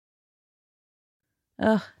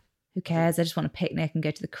oh, who cares? I just want a picnic and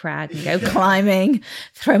go to the crag and go climbing,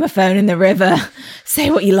 throw my phone in the river, say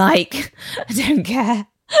what you like. I don't care.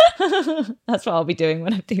 That's what I'll be doing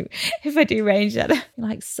if I do range shadow.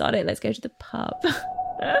 Like, sod it, let's go to the pub.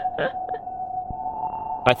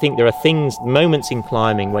 I think there are moments in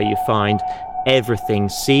climbing where you find everything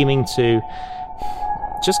seeming to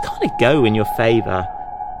just kind of go in your favour,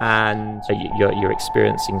 and you're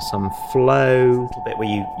experiencing some flow, a little bit where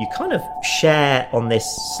you kind of share on this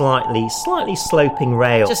slightly sloping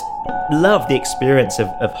rail. Just love the experience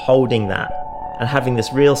of holding that and having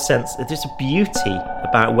this real sense of this beauty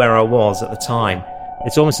about where I was at the time.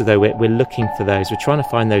 It's almost as though we're looking for those. We're trying to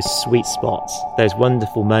find those sweet spots, those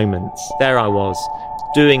wonderful moments. There I was,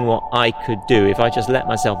 doing what I could do. If I just let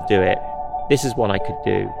myself do it, this is what I could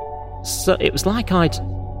do. So it was like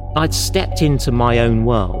I'd stepped into my own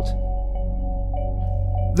world.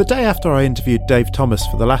 The day after I interviewed Dave Thomas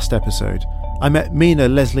for the last episode, I met Mina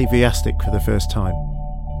Leslie Viastic for the first time.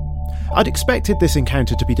 I'd expected this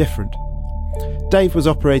encounter to be different. Dave was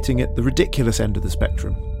operating at the ridiculous end of the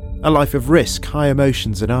spectrum, a life of risk, high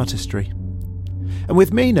emotions and artistry. And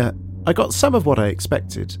with Mina, I got some of what I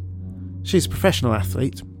expected. She's a professional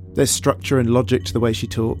athlete. There's structure and logic to the way she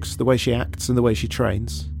talks, the way she acts and the way she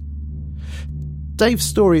trains. Dave's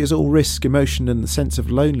story is all risk, emotion and the sense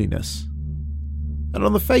of loneliness. And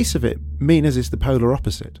on the face of it, Mina's is the polar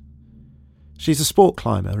opposite. She's a sport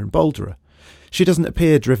climber and boulderer. She doesn't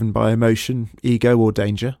appear driven by emotion, ego or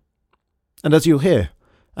danger. And as you'll hear,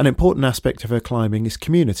 an important aspect of her climbing is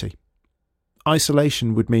community.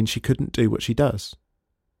 Isolation would mean she couldn't do what she does.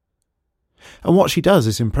 And what she does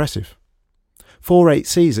is impressive. 4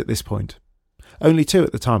 8Cs at this point, only 2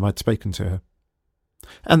 at the time I'd spoken to her.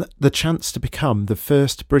 And the chance to become the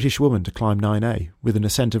first British woman to climb 9A with an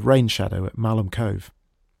ascent of Range Shadow at Malham Cove.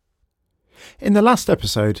 In the last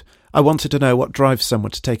episode, I wanted to know what drives someone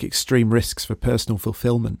to take extreme risks for personal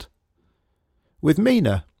fulfilment. With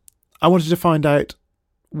Mina, I wanted to find out,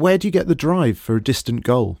 where do you get the drive for a distant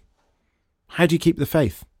goal? How do you keep the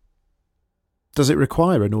faith? Does it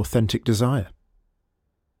require an authentic desire?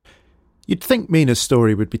 You'd think Mina's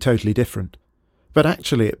story would be totally different, but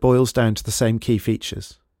actually it boils down to the same key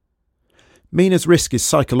features. Mina's risk is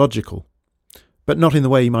psychological, but not in the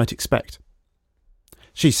way you might expect.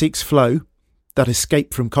 She seeks flow, that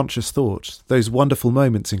escape from conscious thought, those wonderful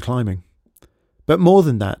moments in climbing. But more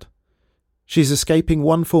than that, she's escaping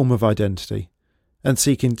one form of identity and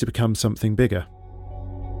seeking to become something bigger.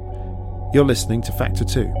 You're listening to Factor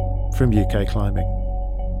 2 from UK Climbing.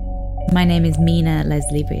 My name is Mina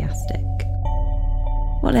Leslie Viastic.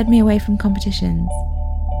 What led me away from competitions?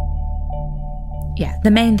 Yeah,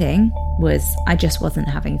 the main thing was I just wasn't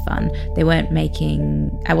having fun.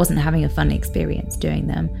 I wasn't having a fun experience doing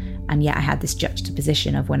them. And yet I had this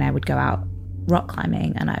juxtaposition of when I would go out rock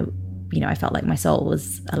climbing and I felt like my soul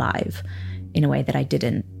was alive in a way that I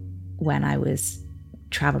didn't when I was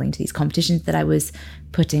traveling to these competitions that I was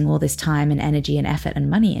putting all this time and energy and effort and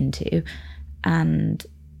money into. And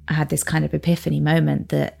I had this kind of epiphany moment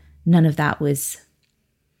that none of it was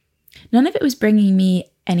bringing me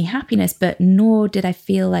any happiness, but nor did I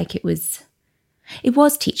feel like it was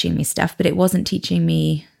teaching me stuff, but it wasn't teaching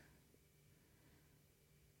me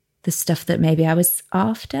the stuff that maybe I was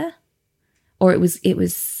after, or it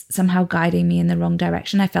was somehow guiding me in the wrong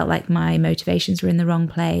direction. I felt like my motivations were in the wrong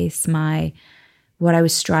place. What I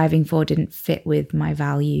was striving for didn't fit with my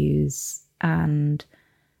values, and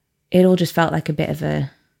it all just felt like a bit of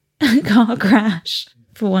a car crash,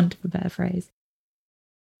 for want of a better phrase.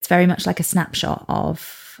 It's very much like a snapshot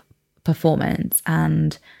of performance,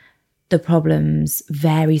 and the problems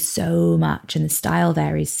vary so much and the style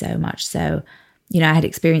varies so much. So, I had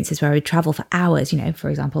experiences where I would travel for hours, for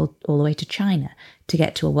example, all the way to China to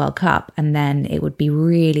get to a World Cup. And then it would be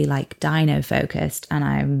really like dyno focused. And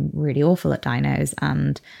I'm really awful at dynos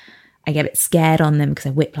and I get a bit scared on them because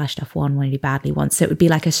I whiplashed off one really badly once. So it would be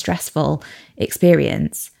like a stressful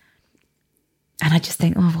experience. And I just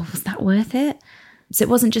think, well, was that worth it? So it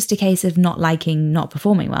wasn't just a case of not liking not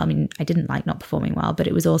performing well. I mean, I didn't like not performing well, but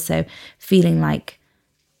it was also feeling like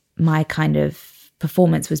my kind of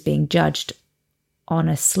performance was being judged on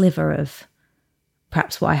a sliver of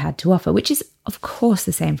perhaps what I had to offer, which is, of course,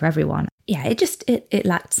 the same for everyone. Yeah, it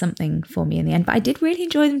lacked something for me in the end, but I did really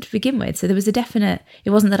enjoy them to begin with. So there was a definite,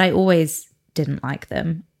 it wasn't that I always didn't like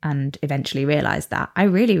them and eventually realised that. I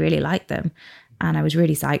really, really liked them and I was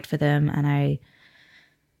really psyched for them and I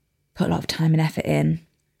put a lot of time and effort in.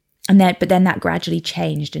 But then that gradually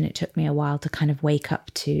changed and it took me a while to kind of wake up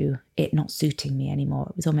to it not suiting me anymore.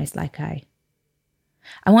 It was almost like I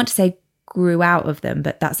want to say grew out of them,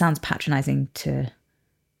 but that sounds patronising to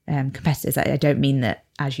competitors. I don't mean that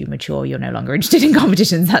as you mature, you're no longer interested in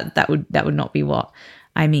competitions. That would not be what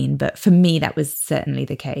I mean. But for me, that was certainly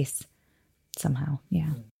the case somehow.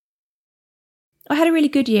 Yeah. I had a really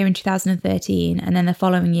good year in 2013, and then the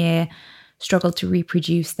following year struggled to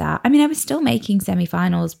reproduce that. I mean, I was still making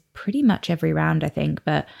semi-finals pretty much every round, I think,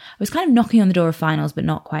 but I was kind of knocking on the door of finals, but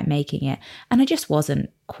not quite making it. And I just wasn't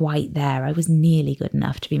quite there. I was nearly good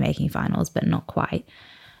enough to be making finals, but not quite.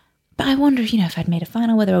 But I wonder, if I'd made a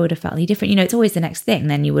final, whether I would have felt any different. It's always the next thing.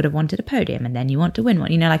 Then you would have wanted a podium, and then you want to win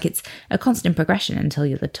one. Like it's a constant progression until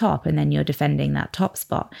you're the top, and then you're defending that top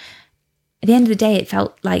spot. At the end of the day, it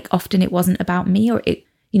felt like often it wasn't about me, or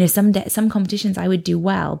some competitions I would do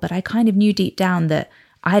well, but I kind of knew deep down that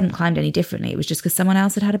I hadn't climbed any differently. It was just because someone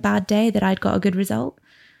else had had a bad day that I'd got a good result.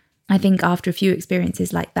 I think after a few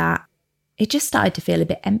experiences like that, it just started to feel a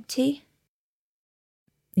bit empty.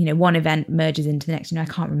 One event merges into the next. I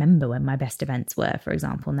can't remember when my best events were, for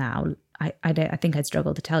example, now. I think I'd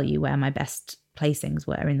struggle to tell you where my best placings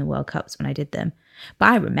were in the World Cups when I did them. But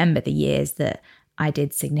I remember the years that I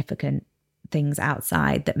did significant things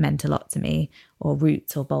outside that meant a lot to me, or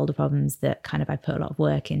routes or boulder problems that kind of I put a lot of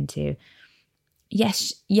work into.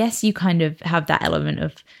 Yes, you kind of have that element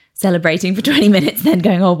of celebrating for 20 minutes, then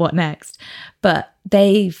going, oh, what next? But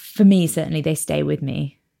for me, certainly they stay with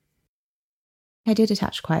me. I did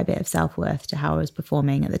attach quite a bit of self-worth to how I was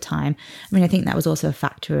performing at the time. I mean, I think that was also a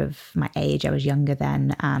factor of my age. I was younger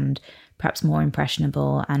then and perhaps more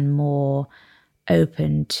impressionable and more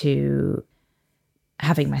open to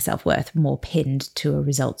having my self-worth more pinned to a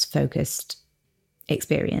results-focused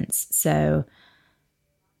experience. So,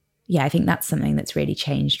 yeah, I think that's something that's really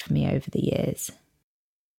changed for me over the years.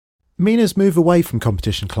 Mina's move away from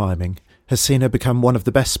competition climbing has seen her become one of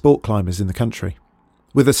the best sport climbers in the country,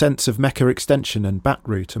 with a sense of Mecca extension and bat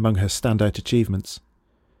route among her standout achievements.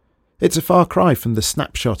 It's a far cry from the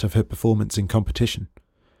snapshot of her performance in competition.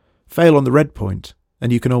 Fail on the red point,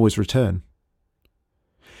 and you can always return.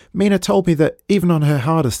 Mina told me that even on her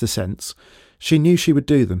hardest ascents, she knew she would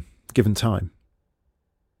do them, given time.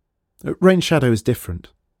 Rain Shadow is different.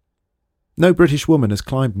 No British woman has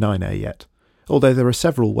climbed 9A yet, although there are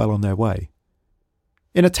several well on their way.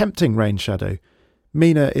 In attempting Rain Shadow,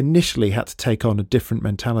 Mina initially had to take on a different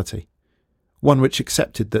mentality, one which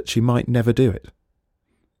accepted that she might never do it.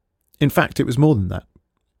 In fact, it was more than that.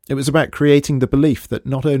 It was about creating the belief that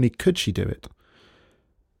not only could she do it,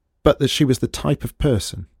 but that she was the type of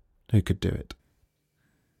person who could do it.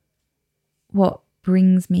 What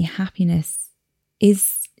brings me happiness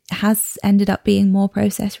has ended up being more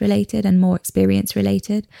process related and more experience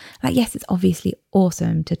related. Like, yes, it's obviously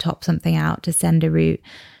awesome to top something out, to send a route,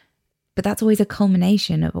 but that's always a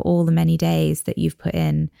culmination of all the many days that you've put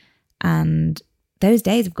in. And those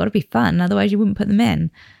days have got to be fun, otherwise you wouldn't put them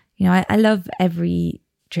in. I love every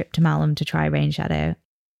trip to Malham to try Rain Shadow.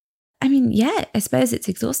 I mean, yeah, I suppose it's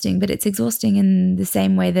exhausting, but it's exhausting in the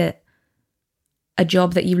same way that a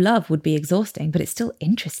job that you love would be exhausting, but it's still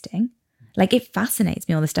interesting. Like, it fascinates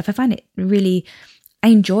me, all this stuff. I find it really, I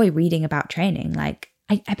enjoy reading about training. Like,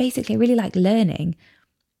 I basically really like learning.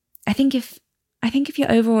 I think if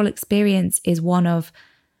your overall experience is one of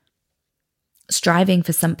striving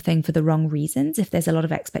for something for the wrong reasons, if there's a lot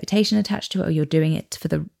of expectation attached to it, or you're doing it for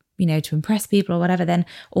the, to impress people or whatever, then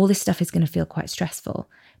all this stuff is going to feel quite stressful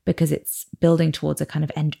because it's building towards a kind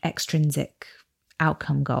of extrinsic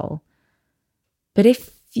outcome goal. But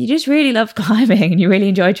if you just really love climbing and you really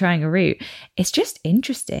enjoy trying a route, it's just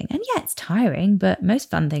interesting. And yeah, it's tiring, but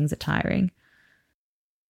most fun things are tiring.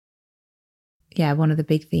 Yeah, one of the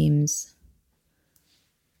big themes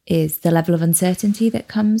is the level of uncertainty that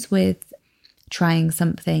comes with trying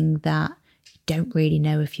something that you don't really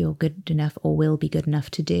know if you're good enough or will be good enough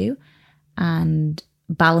to do, and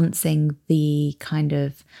balancing the kind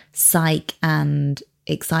of psych and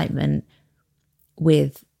excitement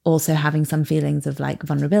with also having some feelings of like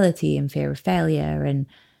vulnerability and fear of failure, and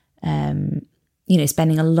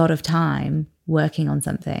spending a lot of time working on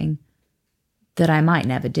something that I might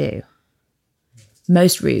never do.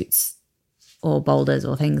 Most routes or boulders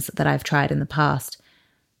or things that I've tried in the past,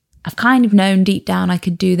 I've kind of known deep down I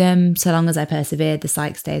could do them so long as I persevered. The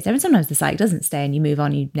psych stays there, and sometimes the psych doesn't stay and you move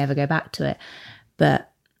on, you never go back to it.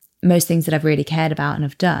 But most things that I've really cared about and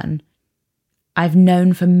have done, I've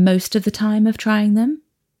known for most of the time of trying them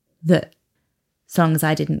that so long as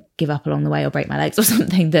I didn't give up along the way or break my legs or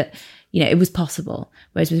something, that, it was possible.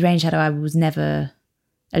 Whereas with Rain Shadow, I was never,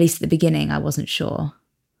 at least at the beginning, I wasn't sure.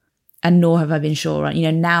 And nor have I been sure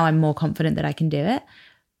on, now I'm more confident that I can do it,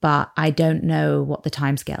 but I don't know what the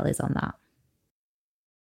timescale is on that.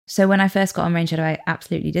 So when I first got on Range Shadow, I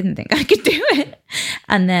absolutely didn't think I could do it.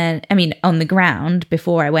 And then, I mean, on the ground,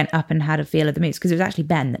 before I went up and had a feel of the moves, because it was actually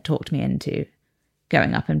Ben that talked me into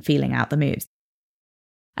going up and feeling out the moves.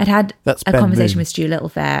 I'd had a conversation with Stu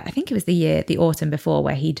Littlefair, I think it was the autumn before,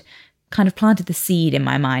 where he'd kind of planted the seed in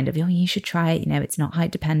my mind of, oh, you should try it. You know, it's not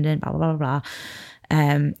height dependent, blah, blah, blah,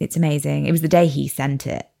 blah. It's amazing. It was the day he sent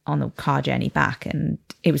it on the car journey back, and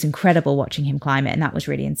it was incredible watching him climb it, and that was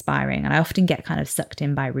really inspiring. And I often get kind of sucked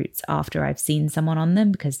in by routes after I've seen someone on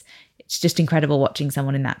them, because it's just incredible watching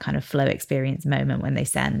someone in that kind of flow experience moment when they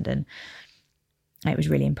send. And it was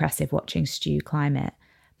really impressive watching Stu climb it.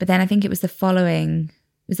 But then I think it was the following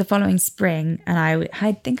spring, and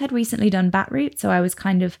I think I'd recently done Bat Route, so I was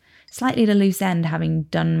kind of slightly at a loose end having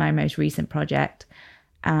done my most recent project.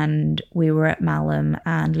 And we were at Malham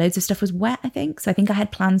and loads of stuff was wet, I think. So I think I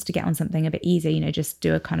had plans to get on something a bit easy, you know, just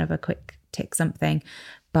do a kind of a quick tick something.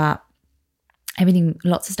 But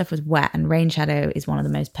lots of stuff was wet, and Range Shadow is one of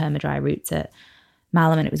the most perma-dry routes at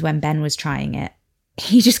Malham. And it was when Ben was trying it.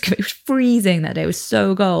 It was freezing that day. It was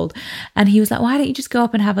so cold. And he was like, why don't you just go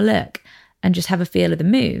up and have a look and just have a feel of the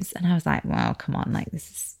moves? And I was like, well, come on, like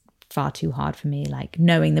this is far too hard for me. Like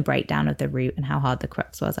knowing the breakdown of the route and how hard the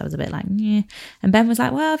crux was, I was a bit like, yeah. And Ben was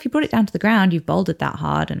like, well, if you brought it down to the ground, you've bouldered that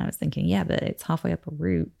hard. And I was thinking, yeah, but it's halfway up a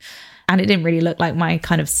route. And it didn't really look like my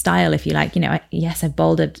kind of style, if you like. You know, yes, I've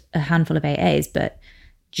bouldered a handful of AAs, but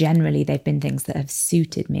generally they've been things that have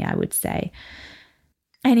suited me, I would say.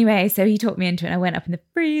 Anyway, so he talked me into it, and I went up in the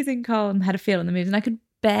freezing cold and had a feel on the moves, and I could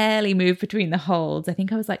barely move between the holds. I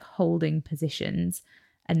think I was like holding positions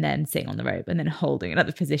and then sitting on the rope and then holding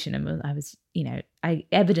another position. And I was, you know, I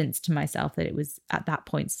evidenced to myself that it was at that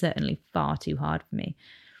point certainly far too hard for me.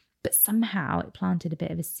 But somehow it planted a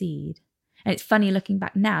bit of a seed. And it's funny looking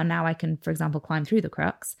back now I can, for example, climb through the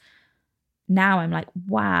crux. Now I'm like,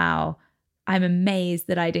 wow, I'm amazed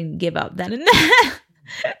that I didn't give up then and there,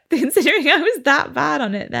 considering I was that bad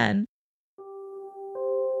on it then.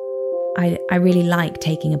 I really like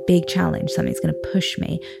taking a big challenge, something that's going to push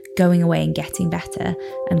me, going away and getting better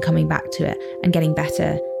and coming back to it and getting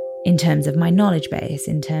better in terms of my knowledge base,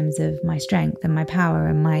 in terms of my strength and my power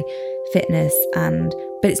and my fitness.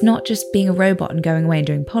 But it's not just being a robot and going away and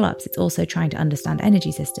doing pull-ups. It's also trying to understand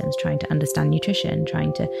energy systems, trying to understand nutrition,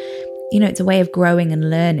 trying to, you know, it's a way of growing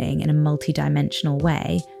and learning in a multi-dimensional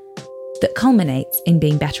way that culminates in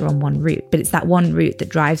being better on one route. But it's that one route that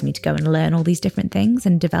drives me to go and learn all these different things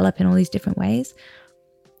and develop in all these different ways.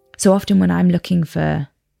 So often when I'm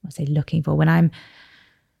when I'm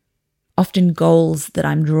often goals that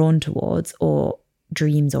I'm drawn towards, or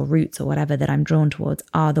dreams or routes or whatever that I'm drawn towards,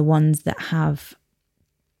 are the ones that have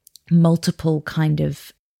multiple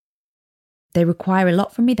they require a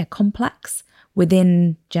lot from me. They're complex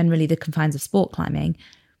within generally the confines of sport climbing.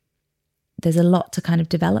 There's a lot to kind of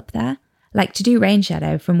develop there. Like to do Range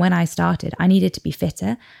Shadow, from when I started, I needed to be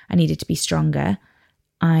fitter, I needed to be stronger,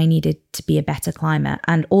 I needed to be a better climber.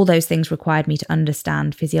 And all those things required me to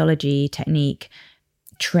understand physiology, technique,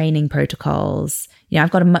 training protocols. You know,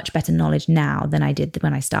 I've got a much better knowledge now than I did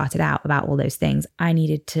when I started out about all those things. I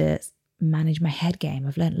needed to manage my head game.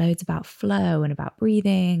 I've learned loads about flow and about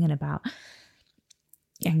breathing and about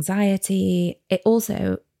anxiety. It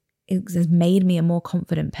has made me a more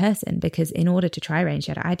confident person, because in order to try Range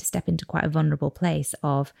Shadow, I had to step into quite a vulnerable place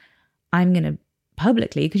of, I'm going to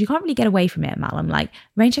publicly, because you can't really get away from it at Malham. Like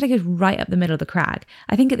Range Shadow goes right up the middle of the crag.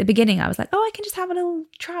 I think at the beginning I was like, oh, I can just have a little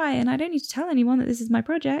try and I don't need to tell anyone that this is my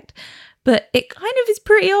project. But it kind of is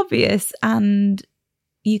pretty obvious and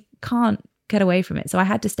you can't get away from it. So I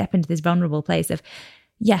had to step into this vulnerable place of,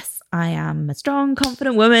 yes, I am a strong,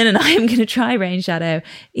 confident woman and I am going to try Range Shadow,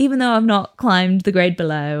 even though I've not climbed the grade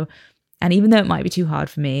below and even though it might be too hard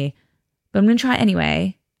for me, but I'm going to try it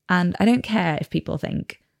anyway. And I don't care if people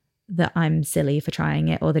think that I'm silly for trying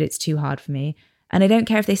it or that it's too hard for me. And I don't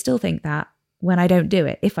care if they still think that when I don't do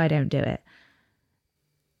it, if I don't do it.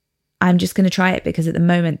 I'm just going to try it because at the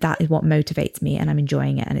moment that is what motivates me and I'm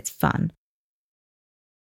enjoying it and it's fun.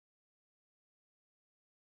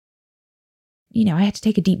 You know, I had to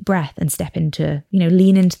take a deep breath and step into,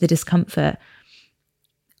 lean into the discomfort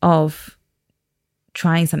of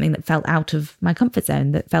trying something that felt out of my comfort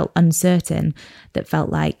zone, that felt uncertain, that felt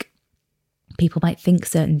like people might think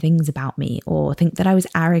certain things about me or think that I was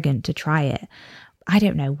arrogant to try it. I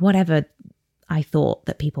don't know, whatever I thought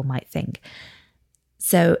that people might think.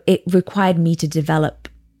 So it required me to develop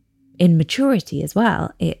in maturity as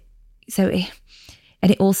well. And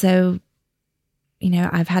it also,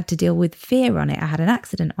 I've had to deal with fear on it. I had an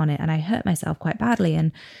accident on it and I hurt myself quite badly.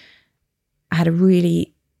 And I had a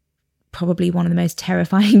really probably one of the most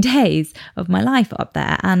terrifying days of my life up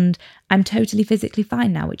there. And I'm totally physically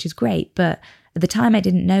fine now, which is great. But at the time I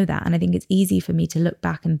didn't know that. And I think it's easy for me to look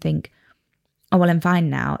back and think, oh, well, I'm fine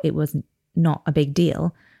now. It was not a big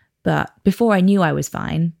deal. But before I knew I was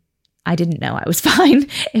fine, I didn't know I was fine,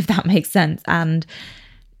 if that makes sense. And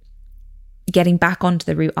getting back onto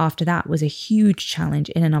the route after that was a huge challenge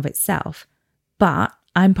in and of itself. But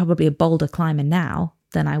I'm probably a bolder climber now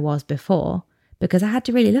than I was before, because I had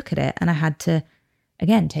to really look at it and I had to,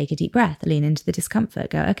 again, take a deep breath, lean into the discomfort,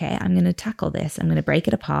 go, okay, I'm going to tackle this. I'm going to break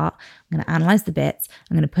it apart. I'm going to analyze the bits.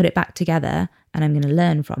 I'm going to put it back together and I'm going to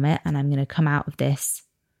learn from it. And I'm going to come out of this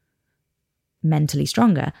mentally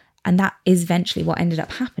stronger. And that is eventually what ended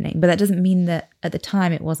up happening. But that doesn't mean that at the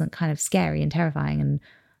time it wasn't kind of scary and terrifying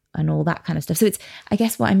and all that kind of stuff. So it's, I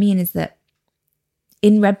guess what I mean is that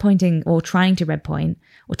in red pointing or trying to red point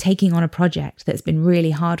or taking on a project that's been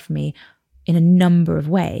really hard for me in a number of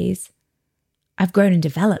ways, I've grown and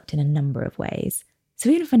developed in a number of ways. So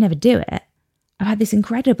even if I never do it, I've had this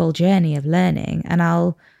incredible journey of learning, and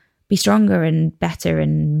I'll be stronger and better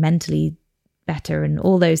and mentally better and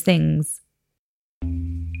all those things.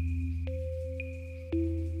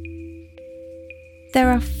 There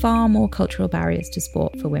are far more cultural barriers to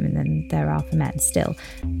sport for women than there are for men still.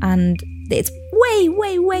 And it's way,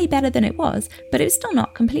 way, way better than it was, but it's still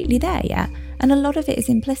not completely there yet. And a lot of it is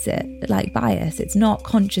implicit, like bias. It's not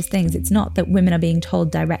conscious things. It's not that women are being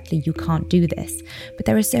told directly, you can't do this. But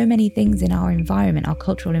there are so many things in our environment, our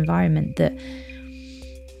cultural environment, that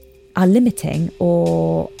are limiting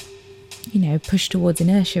or, push towards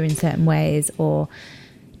inertia in certain ways, or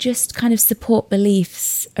just kind of support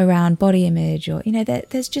beliefs around body image, or,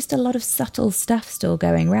 there's just a lot of subtle stuff still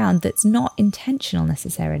going around that's not intentional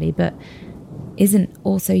necessarily, but isn't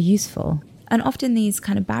also useful. And often these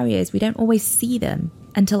kind of barriers, we don't always see them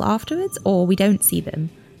until afterwards, or we don't see them.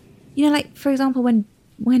 Like, for example,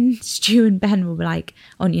 when Stu and Ben were like,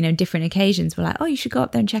 on, different occasions, were like, oh, you should go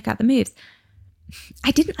up there and check out the moves.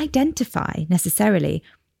 I didn't identify necessarily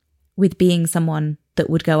with being someone that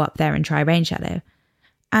would go up there and try rain shadow.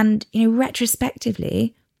 And,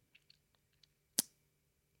 retrospectively,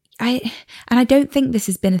 I don't think this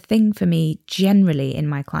has been a thing for me generally in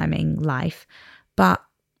my climbing life, but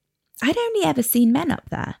I'd only ever seen men up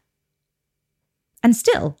there. And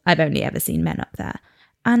still, I've only ever seen men up there.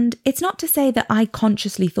 And it's not to say that I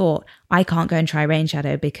consciously thought I can't go and try rain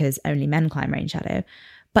shadow because only men climb rain shadow.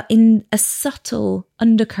 But in a subtle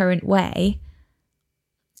undercurrent way,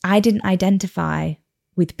 I didn't identify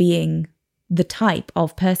with being the type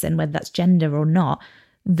of person, whether that's gender or not,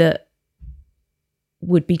 that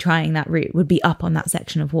would be trying that route, would be up on that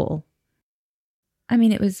section of wall. I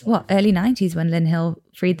mean, it was, early 90s when Lynn Hill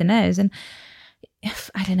freed the nose. And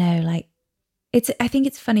I don't know, I think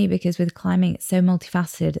it's funny because with climbing, it's so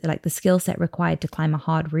multifaceted. Like, the skill set required to climb a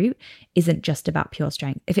hard route isn't just about pure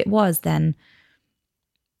strength. If it was, then,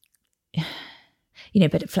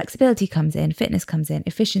 but flexibility comes in, fitness comes in,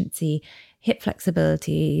 efficiency, hip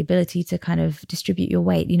flexibility, ability to kind of distribute your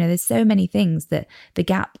weight. There's so many things that the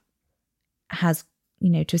gap has,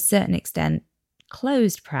 to a certain extent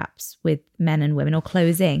closed perhaps with men and women, or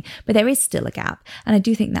closing, but there is still a gap. And I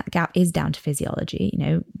do think that gap is down to physiology.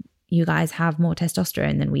 You guys have more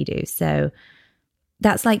testosterone than we do. So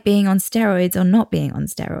that's like being on steroids or not being on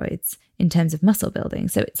steroids in terms of muscle building.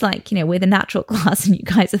 So it's like, we're the natural class and you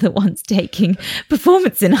guys are the ones taking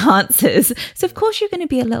performance enhancers. So of course you're going to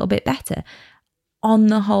be a little bit better on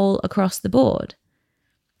the whole across the board,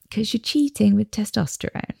 because you're cheating with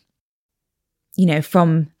testosterone.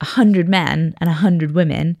 From 100 men and 100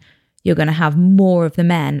 women, you're going to have more of the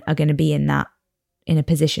men are going to be in a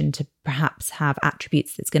position to perhaps have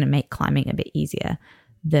attributes that's going to make climbing a bit easier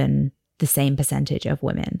than the same percentage of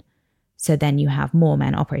women. So then you have more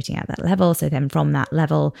men operating at that level. So then from that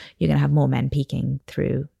level, you're going to have more men peaking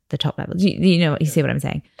through the top levels. You see what I'm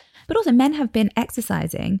saying? But also, men have been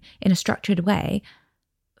exercising in a structured way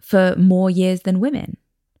for more years than women,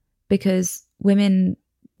 because women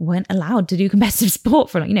weren't allowed to do competitive sport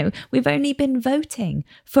for we've only been voting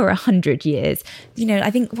for 100 years.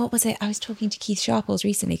 I think, what was it? I was talking to Keith Sharples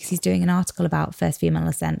recently because he's doing an article about first female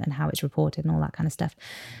ascent and how it's reported and all that kind of stuff.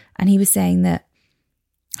 And he was saying that,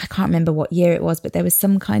 I can't remember what year it was, but there was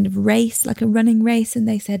some kind of race, like a running race. And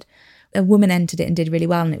they said a woman entered it and did really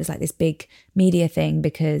well. And it was like this big media thing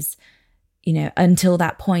because, until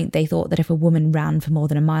that point, they thought that if a woman ran for more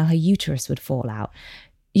than a mile, her uterus would fall out.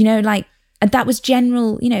 And that was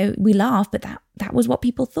general, we laugh, but that was what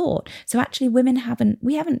people thought. So actually women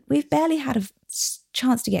we've barely had a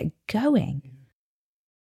chance to get going.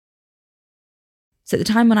 So at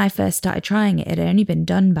the time when I first started trying it, it had only been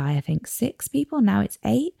done by, I think, 6 people. Now it's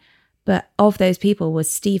 8. But of those people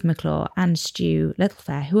was Steve McClure and Stu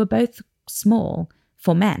Littlefair, who are both small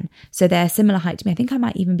for men. So they're similar height to me. I think I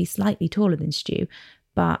might even be slightly taller than Stu,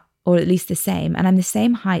 or at least the same. And I'm the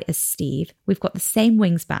same height as Steve. We've got the same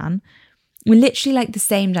wingspan. We're literally like the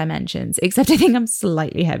same dimensions, except I think I'm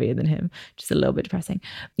slightly heavier than him, just a little bit depressing.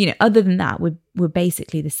 Other than that, we're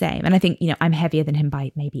basically the same. And I think, I'm heavier than him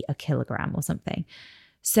by maybe a kilogram or something.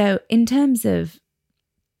 So in terms of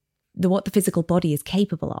what the physical body is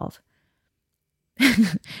capable of,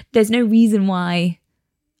 there's no reason why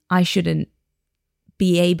I shouldn't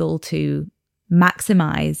be able to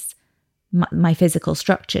maximize my physical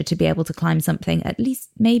structure to be able to climb something, at least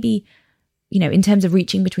maybe, in terms of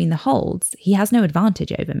reaching between the holds. He has no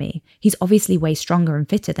advantage over me. He's obviously way stronger and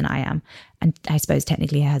fitter than I am. And I suppose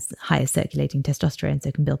technically he has higher circulating testosterone,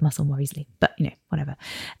 so can build muscle more easily. But, whatever.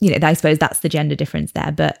 I suppose that's the gender difference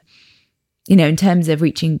there. But, in terms of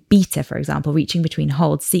reaching beta, for example, reaching between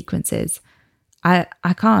hold sequences, I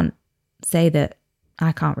can't say that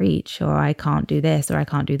I can't reach, or I can't do this, or I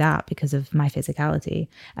can't do that because of my physicality.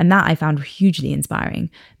 And that I found hugely inspiring,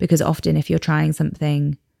 because often if you're trying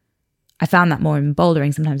something, I found that more in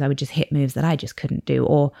bouldering, sometimes I would just hit moves that I just couldn't do,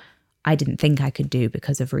 or I didn't think I could do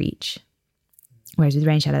because of reach. Whereas with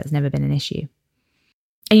Rain Shadow, that's never been an issue.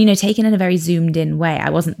 And, taken in a very zoomed in way, I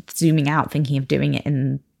wasn't zooming out thinking of doing it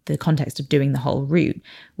in the context of doing the whole route,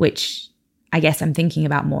 which I guess I'm thinking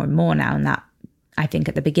about more and more now. And that I think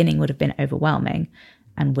at the beginning would have been overwhelming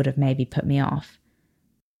and would have maybe put me off.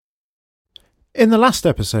 In the last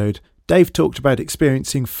episode, Dave talked about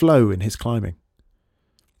experiencing flow in his climbing.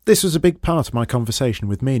 This was a big part of my conversation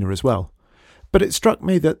with Mina as well, but it struck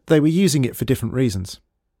me that they were using it for different reasons.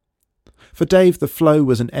 For Dave, the flow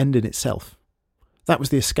was an end in itself. That was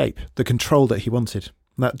the escape, the control that he wanted,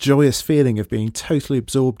 that joyous feeling of being totally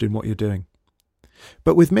absorbed in what you're doing.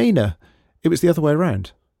 But with Mina, it was the other way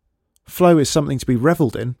around. Flow is something to be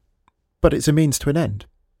revelled in, but it's a means to an end.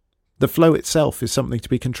 The flow itself is something to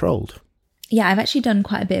be controlled. Yeah, I've actually done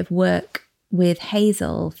quite a bit of work with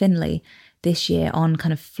Hazel Finley this year on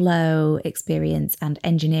kind of flow experience and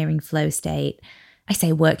engineering flow state. I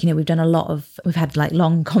say work, we've had like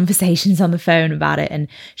long conversations on the phone about it, and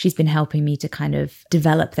she's been helping me to kind of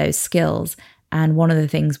develop those skills. And one of the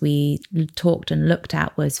things we talked and looked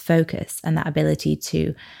at was focus, and that ability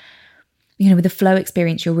to, with the flow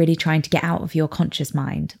experience, you're really trying to get out of your conscious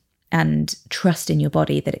mind and trust in your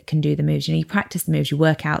body that it can do the moves. You practice the moves, you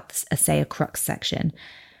work out, say, a crux section.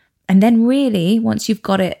 And then really, once you've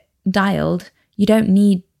got it dialed, you don't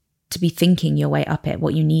need to be thinking your way up it.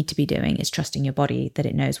 What you need to be doing is trusting your body that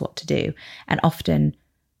it knows what to do. And often,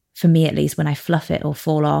 for me at least, when I fluff it or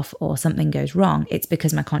fall off or something goes wrong, it's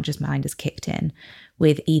because my conscious mind has kicked in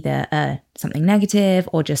with either something negative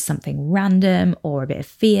or just something random or a bit of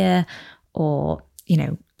fear or,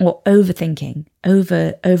 or overthinking,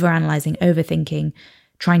 overanalyzing, overthinking,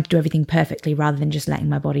 trying to do everything perfectly rather than just letting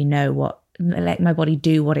my body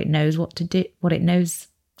do what it knows what to do, what it knows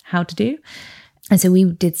how to do. And so we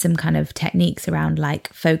did some kind of techniques around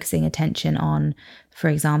like focusing attention on, for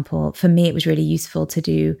example, for me, it was really useful to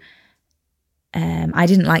do, I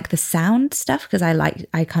didn't like the sound stuff because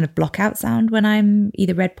I kind of block out sound when I'm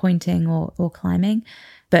either red pointing or climbing,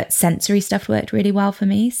 but sensory stuff worked really well for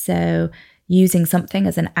me. So using something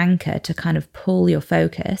as an anchor to kind of pull your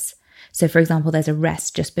focus. So for example, there's a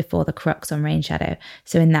rest just before the crux on Rain Shadow.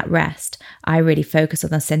 So in that rest, I really focus on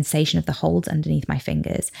the sensation of the holds underneath my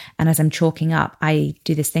fingers. And as I'm chalking up, I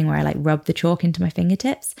do this thing where I like rub the chalk into my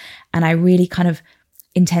fingertips. And I really kind of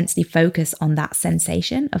intensely focus on that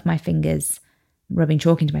sensation of my fingers rubbing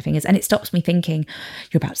chalk into my fingers. And it stops me thinking,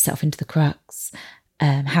 you're about to set off into the crux.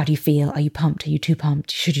 How do you feel? Are you pumped? Are you too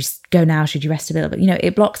pumped? Should you go now? Should you rest a little bit?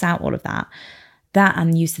 It blocks out all of that. That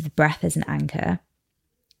and use of the breath as an anchor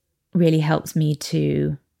really helps me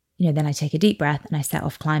to, then I take a deep breath and I set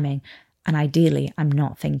off climbing. And ideally, I'm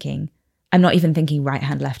not even thinking right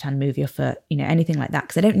hand, left hand, move your foot, anything like that,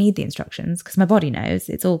 because I don't need the instructions because my body knows.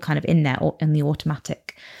 It's all kind of in there in the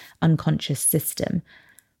automatic unconscious system.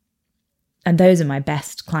 And those are my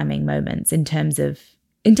best climbing moments in terms of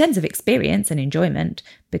experience and enjoyment,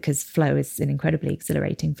 because flow is an incredibly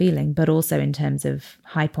exhilarating feeling, but also in terms of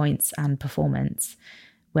high points and performance,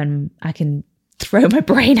 when I can throw my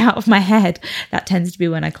brain out of my head. That tends to be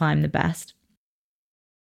when I climb the best.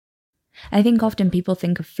 I think often people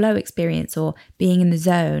think of flow experience or being in the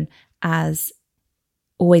zone as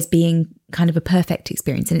always being kind of a perfect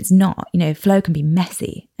experience, and it's not. Flow can be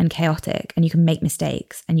messy and chaotic, and you can make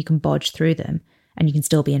mistakes and you can bodge through them and you can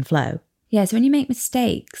still be in flow. Yeah, so when you make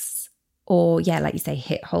mistakes or, like you say,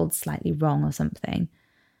 hit hold slightly wrong or something,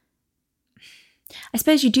 I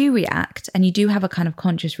suppose you do react, and you do have a kind of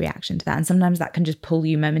conscious reaction to that. And sometimes that can just pull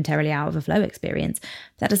you momentarily out of a flow experience.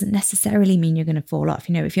 That doesn't necessarily mean you're going to fall off.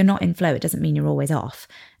 If you're not in flow, it doesn't mean you're always off.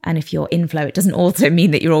 And if you're in flow, it doesn't also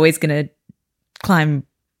mean that you're always going to climb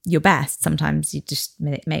your best. Sometimes you just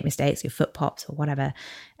make mistakes, your foot pops or whatever.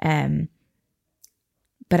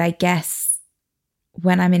 But I guess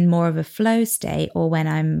when I'm in more of a flow state, or when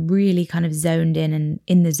I'm really kind of zoned in and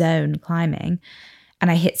in the zone climbing, and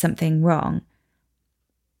I hit something wrong,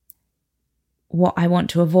 what I want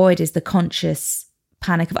to avoid is the conscious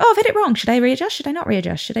panic of, I've hit it wrong. Should I readjust? Should I not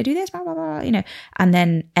readjust? Should I do this? Blah, blah, blah, and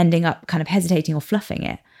then ending up kind of hesitating or fluffing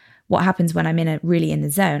it. What happens when I'm really in the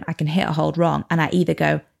zone, I can hit a hold wrong, and I either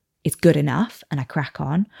go, it's good enough, and I crack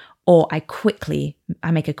on, or I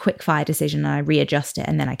make a quick fire decision and I readjust it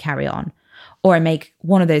and then I carry on. Or I make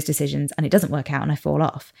one of those decisions and it doesn't work out and I fall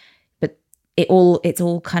off. But it's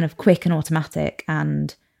all kind of quick and automatic.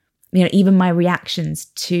 And, even my reactions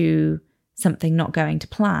to something not going to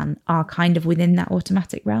plan are kind of within that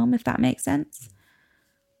automatic realm, if that makes sense.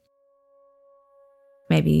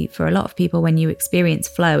 Maybe for a lot of people, when you experience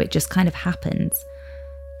flow, it just kind of happens.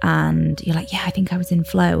 And you're like, yeah, I think I was in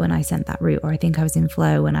flow when I sent that route, or I think I was in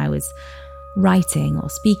flow when I was writing or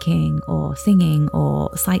speaking or singing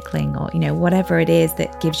or cycling, or, whatever it is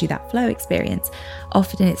that gives you that flow experience.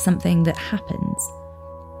 Often it's something that happens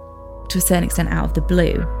to a certain extent out of the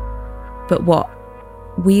blue. But what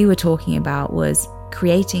we were talking about was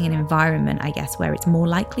creating an environment, I guess, where it's more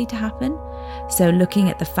likely to happen. So looking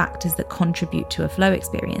at the factors that contribute to a flow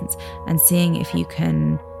experience and seeing if you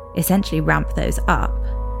can essentially ramp those up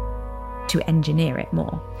to engineer it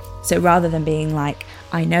more. So rather than being like,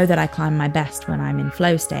 I know that I climb my best when I'm in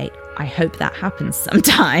flow state, I hope that happens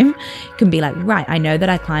sometime, you can be like, right, I know that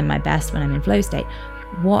I climb my best when I'm in flow state.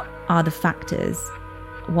 What are the factors?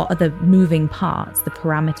 What are the moving parts, the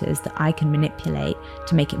parameters that I can manipulate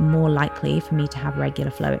to make it more likely for me to have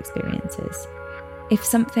regular flow experiences? If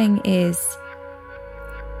something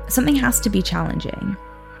has to be challenging,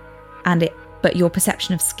 but your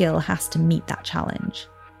perception of skill has to meet that challenge.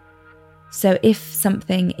 So if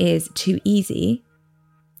something is too easy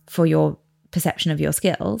for your perception of your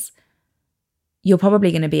skills, you're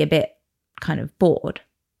probably going to be a bit kind of bored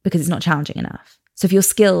because it's not challenging enough. So if your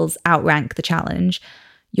skills outrank the challenge,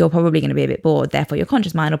 you're probably going to be a bit bored. Therefore, your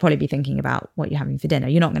conscious mind will probably be thinking about what you're having for dinner.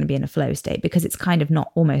 You're not going to be in a flow state because it's kind of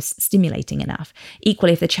not almost stimulating enough.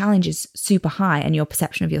 Equally, if the challenge is super high and your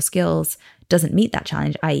perception of your skills doesn't meet that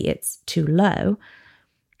challenge, i.e. it's too low,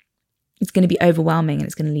 it's going to be overwhelming and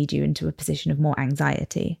it's going to lead you into a position of more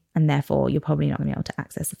anxiety. And therefore, you're probably not going to be able to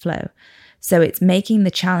access the flow. So it's making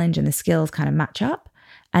the challenge and the skills kind of match up.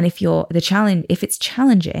 And if it's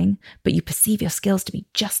challenging, but you perceive your skills to be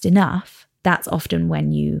just enough, that's often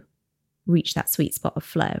when you reach that sweet spot of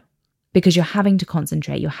flow, because you're having to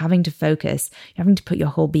concentrate, you're having to focus, you're having to put your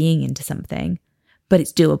whole being into something, but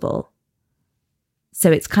it's doable.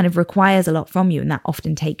 So it kind of requires a lot from you, and that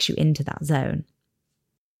often takes you into that zone.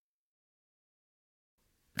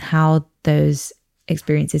 How those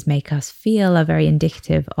experiences make us feel are very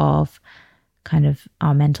indicative of kind of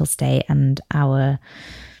our mental state and our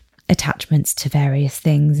attachments to various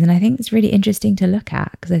things. And I think it's really interesting to look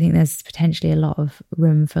at, because I think there's potentially a lot of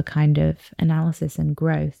room for kind of analysis and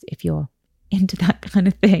growth if you're into that kind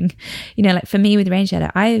of thing. Like for me with Rain Shadow,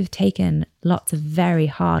 I've taken lots of very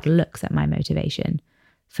hard looks at my motivation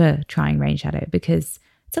for trying Rain Shadow, because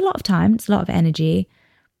it's a lot of time, it's a lot of energy,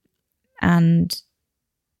 and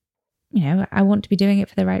I want to be doing it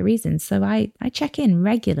for the right reasons. So I check in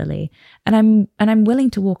regularly, and I'm willing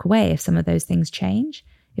to walk away if some of those things change.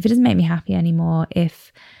 If it doesn't make me happy anymore,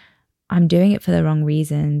 if I'm doing it for the wrong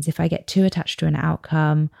reasons, if I get too attached to an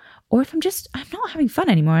outcome, or if I'm not having fun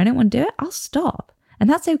anymore, I don't want to do it, I'll stop. And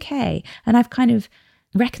that's okay. And I've kind of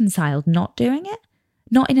reconciled not doing it,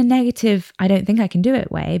 not in a negative, I don't think I can do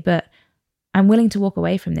it way, but I'm willing to walk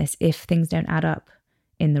away from this if things don't add up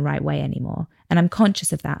in the right way anymore. And I'm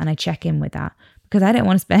conscious of that, and I check in with that, because I don't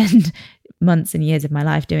want to spend months and years of my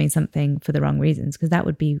life doing something for the wrong reasons, because that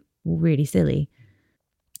would be really silly.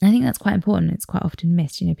 And I think that's quite important. It's quite often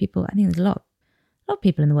missed. I think there's a lot of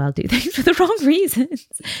people in the world do things for the wrong reasons.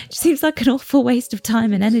 It just seems like an awful waste of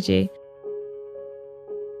time and energy.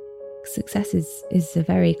 Success is a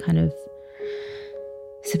very kind of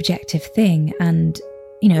subjective thing. And,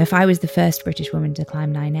 if I was the first British woman to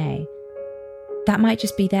climb 9A, that might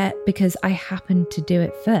just be there because I happened to do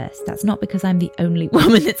it first. That's not because I'm the only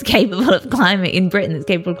woman that's capable of climbing in Britain that's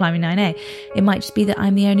capable of climbing 9A. It might just be that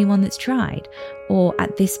I'm the only one that's tried. Or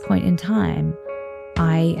at this point in time,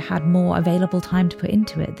 I had more available time to put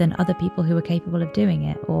into it than other people who were capable of doing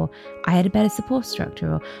it, or I had a better support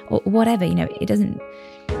structure, or whatever. It doesn't,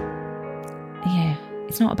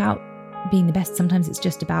 it's not about being the best. Sometimes it's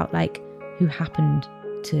just about like who happened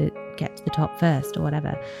to get to the top first or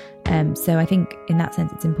whatever. So I think in that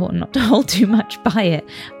sense, it's important not to hold too much by it.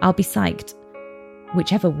 I'll be psyched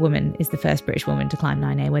whichever woman is the first British woman to climb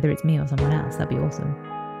 9A, whether it's me or someone else. That'd be awesome.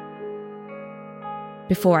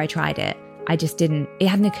 Before I tried it, it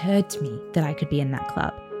hadn't occurred to me that I could be in that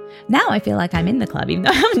club. Now I feel like I'm in the club, even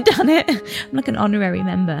though I haven't done it. I'm like an honorary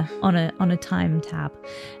member on a time tab.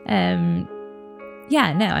 I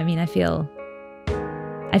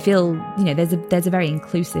feel, there's a very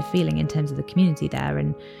inclusive feeling in terms of the community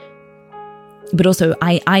there. But also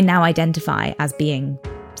I now identify as being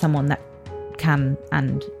someone that can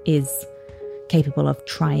and is capable of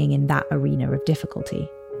trying in that arena of difficulty.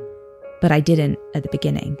 But I didn't at the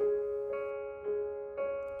beginning.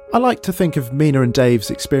 I like to think of Mina and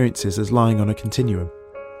Dave's experiences as lying on a continuum.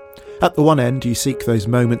 At the one end, you seek those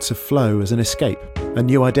moments of flow as an escape, a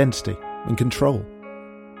new identity and control.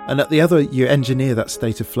 And at the other, you engineer that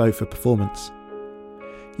state of flow for performance.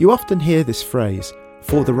 You often hear this phrase,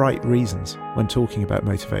 for the right reasons, when talking about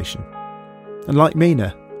motivation. And like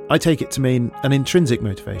Mina, I take it to mean an intrinsic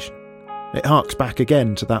motivation. It harks back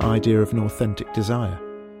again to that idea of an authentic desire.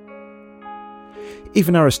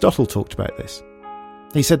 Even Aristotle talked about this.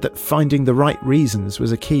 He said that finding the right reasons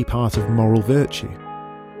was a key part of moral virtue.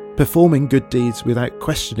 Performing good deeds without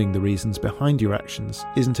questioning the reasons behind your actions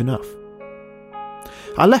isn't enough.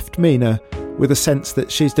 I left Mina with a sense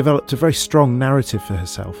that she's developed a very strong narrative for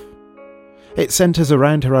herself. It centres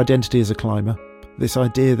around her identity as a climber, this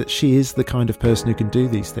idea that she is the kind of person who can do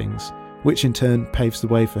these things, which in turn paves the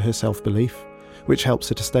way for her self-belief, which helps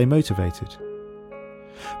her to stay motivated.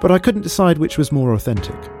 But I couldn't decide which was more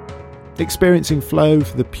authentic. Experiencing flow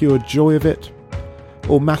for the pure joy of it,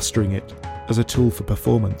 or mastering it as a tool for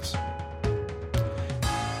performance.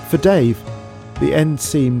 For Dave, the end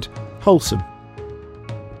seemed wholesome,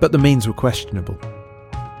 but the means were questionable.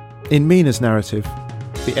 In Mina's narrative,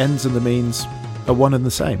 the ends and the means are one and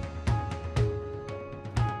the same.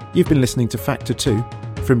 You've been listening to Factor 2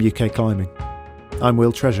 from UK Climbing. I'm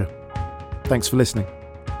Will Treasure. Thanks for listening.